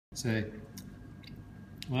So,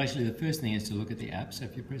 well, actually, the first thing is to look at the apps. So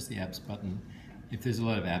if you press the apps button, if there's a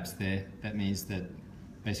lot of apps there, that means that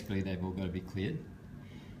basically they've all got to be cleared.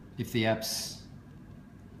 If the apps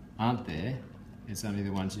aren't there, it's only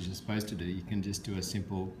the ones you're supposed to do, you can just do a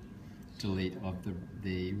simple delete of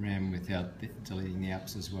the RAM without deleting the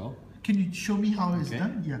apps as well. Can you show me how it's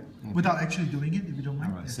done? Yeah, without actually doing it, if you don't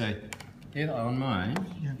mind. All right, so on mine,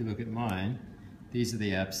 Yeah. if you look at mine, these are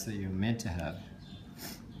the apps that you're meant to have,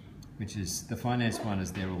 which is the finance one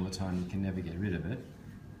is there all the time, you can never get rid of it.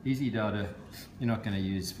 Easy Data, you're not going to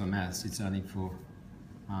use for maths, it's only for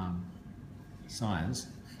science,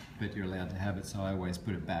 but you're allowed to have it, so I always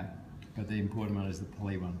put it back. But the important one is the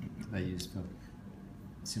poly one that they use for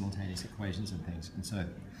simultaneous equations and things. And so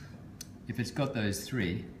if it's got those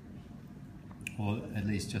three, or at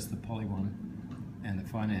least just the poly one and the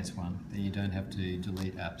finance one, then you don't have to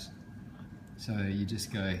delete apps. So you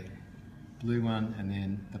just go blue one and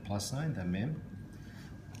then the plus sign, the mem,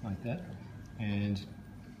 like that, and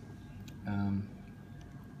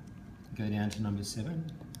go down to number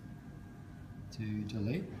 7 to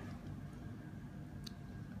delete.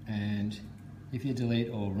 And if you delete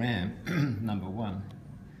all RAM, number 1,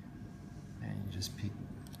 and you just pick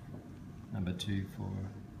number 2 for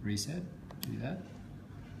reset, do that.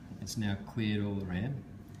 It's now cleared all the RAM,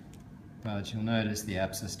 but you'll notice the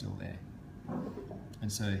apps are still there.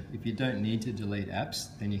 And so if you don't need to delete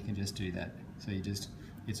apps, then you can just do that. So you just,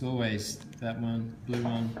 it's always that one, blue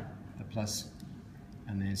one, the plus,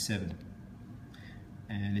 and then 7.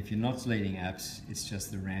 And if you're not deleting apps, it's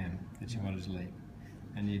just the RAM that you want to delete.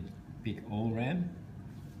 And you pick all RAM,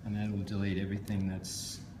 and that will delete everything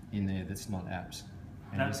that's in there that's not apps.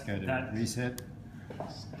 And just go to reset.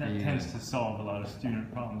 That tends to solve a lot of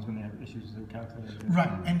student problems when they have issues with their calculator.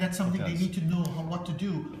 Right, and that's something they need to know what to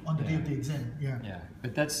do on the day of the exam. Yeah. Yeah,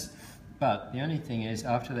 but the only thing is,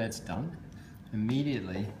 after that's done,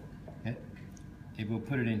 immediately it will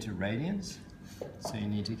put it into radians. So you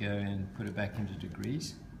need to go and put it back into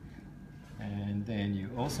degrees. And then you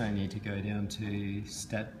also need to go down to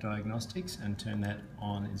stat diagnostics and turn that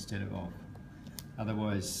on instead of off.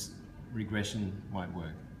 Otherwise, regression won't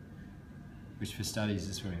work, which for studies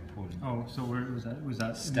is very important. Oh, so where was that? Was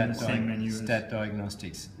that in the same menu? Stat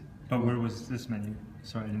diagnostics. But where was this menu?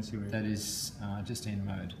 Sorry, I didn't see where. That is just in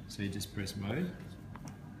mode. So you just press mode.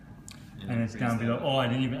 And it's down below. Oh,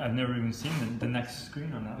 I've never even seen the next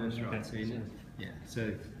screen on that. That's right. So yeah,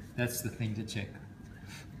 so that's the thing to check,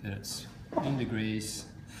 that it's in degrees.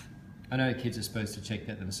 I know kids are supposed to check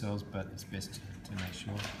that themselves, but it's best to make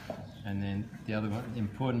sure. And then the other one, the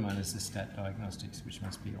important one, is the stat diagnostics, which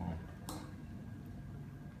must be on.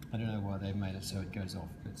 I don't know why they've made it so it goes off,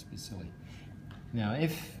 but it's a bit silly. Now,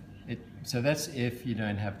 so that's if you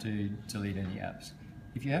don't have to delete any apps.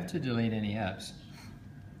 If you have to delete any apps,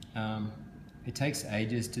 it takes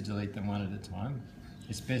ages to delete them one at a time.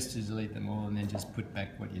 It's best to delete them all and then just put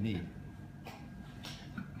back what you need.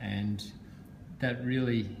 And that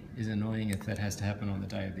really is annoying if that has to happen on the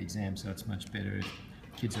day of the exam, so it's much better if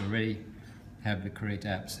kids already have the correct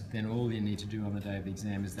apps. Then all you need to do on the day of the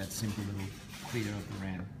exam is that simple little clear of the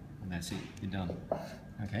RAM, and that's it, you're done.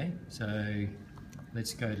 Okay, so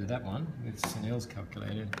let's go to that one with Sunil's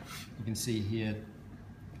calculator. You can see here,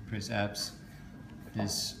 press apps,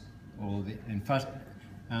 there's all the, in fact,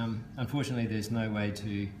 unfortunately there's no way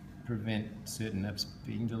to prevent certain apps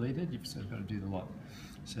being deleted, you've sort of got to do the lot.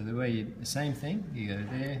 So the same thing, you go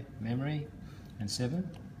there, memory, and 7,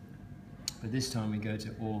 but this time we go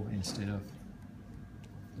to all instead of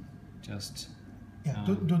just... Yeah,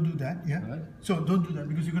 don't do that, yeah. Right? So don't do that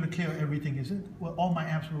because you're going to clear everything, is it? Well, all my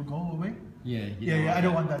apps will go away? Yeah, I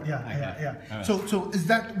don't want that, yeah. Right. So is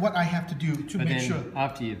that what I have to do to make sure?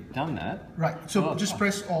 After you've done that... Right, so just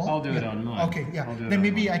press all. I'll do it on mine. Okay, yeah. Then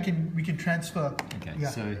maybe we can transfer. Okay, yeah,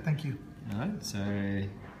 so... Thank you. Alright, so...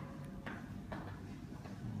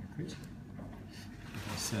 Quit.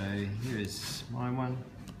 So here is my one.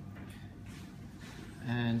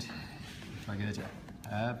 And if I go to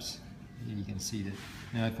apps, here you can see that.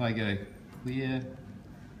 Now if I go clear,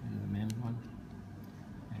 and the mem one,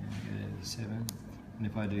 and I go down to 7, and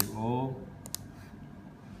if I do all,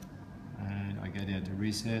 and I go down to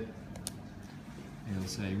reset, it'll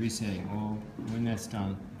say resetting all. When that's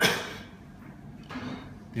done,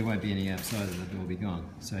 there won't be any apps either, they'll all be gone.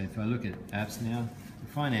 So if I look at apps now, the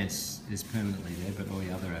finance is permanently there, but all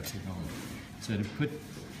the other apps are gone. So to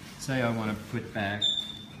say I want to put back,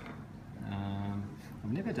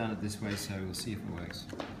 I've never done it this way, so we'll see if it works.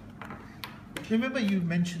 Remember you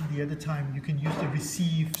mentioned the other time you can use the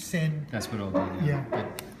receive, send. That's what I'll do now. Yeah.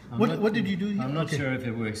 What did you do here? I'm not sure if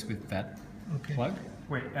it works with that plug.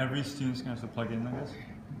 Wait, every student's going to have to plug in like this?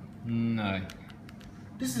 No.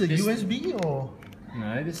 This is a This- USB or?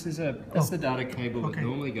 No, that's the data cable Okay. that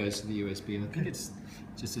normally goes to the USB. I think it's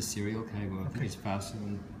just a serial cable. I think Okay. it's faster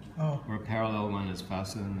than, Oh, or a parallel one is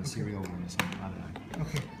faster than the serial one or something. I don't know.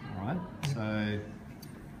 okay. All right. So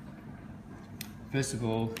first of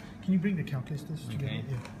all, Can you bring the calculators together? Okay.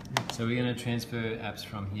 Yeah. so we're going to transfer apps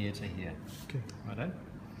from here to here. Okay. Righto?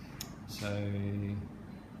 So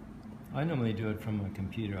I normally do it from my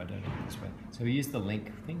computer, I don't do it this way. So we use the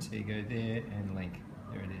link thing, so you go there and link.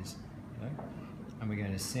 There it is. Okay? And we're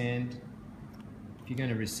going to send. If you're going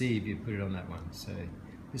to receive, you put it on that one. So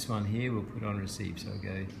this one here we'll put on receive. So we'll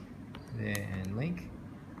go there and link.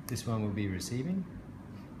 This one will be receiving.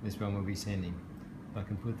 This one will be sending. I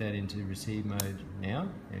can put that into receive mode now,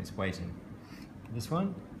 and it's waiting. This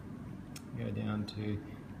one, go down to,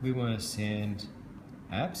 we want to send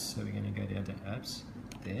apps, so we're going to go down to apps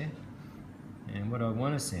there. And what I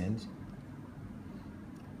want to send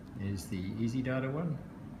is the easy data one.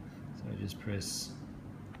 So I just press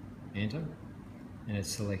enter, and it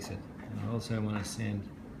selects it. And I also want to send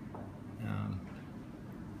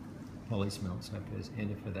Polysmelt, so I press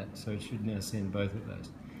enter for that. So it should now send both of those.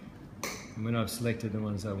 And when I've selected the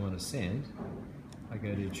ones I want to send, I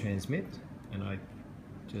go to transmit, and I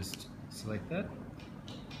just select that.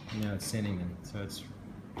 And now it's sending them. So it's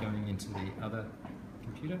going into the other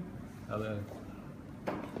computer, other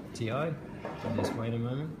TI. So just wait a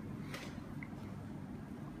moment.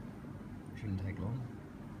 Shouldn't take long.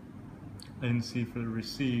 I didn't see for the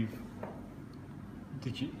receive.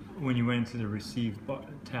 Did you, when you went into the receive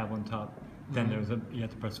tab on top, then there was you had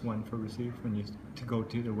to press 1 for receive when you to go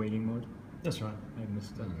to the waiting mode. That's right. I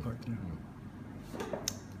missed that part there.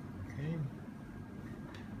 Okay.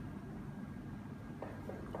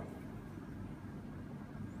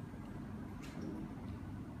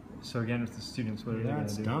 So again, with the students, what are they Yeah, going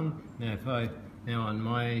it's to do? done. Now on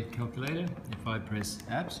my calculator, if I press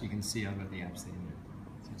apps, you can see I've got the apps there now.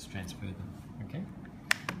 So it's transferred them. Okay.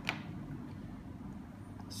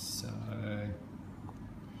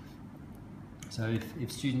 So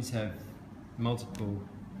if students have multiple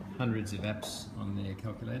hundreds of apps on their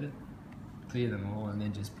calculator, clear them all and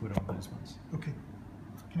then just put on those ones. Okay.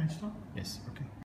 Can I stop? Yes. Okay.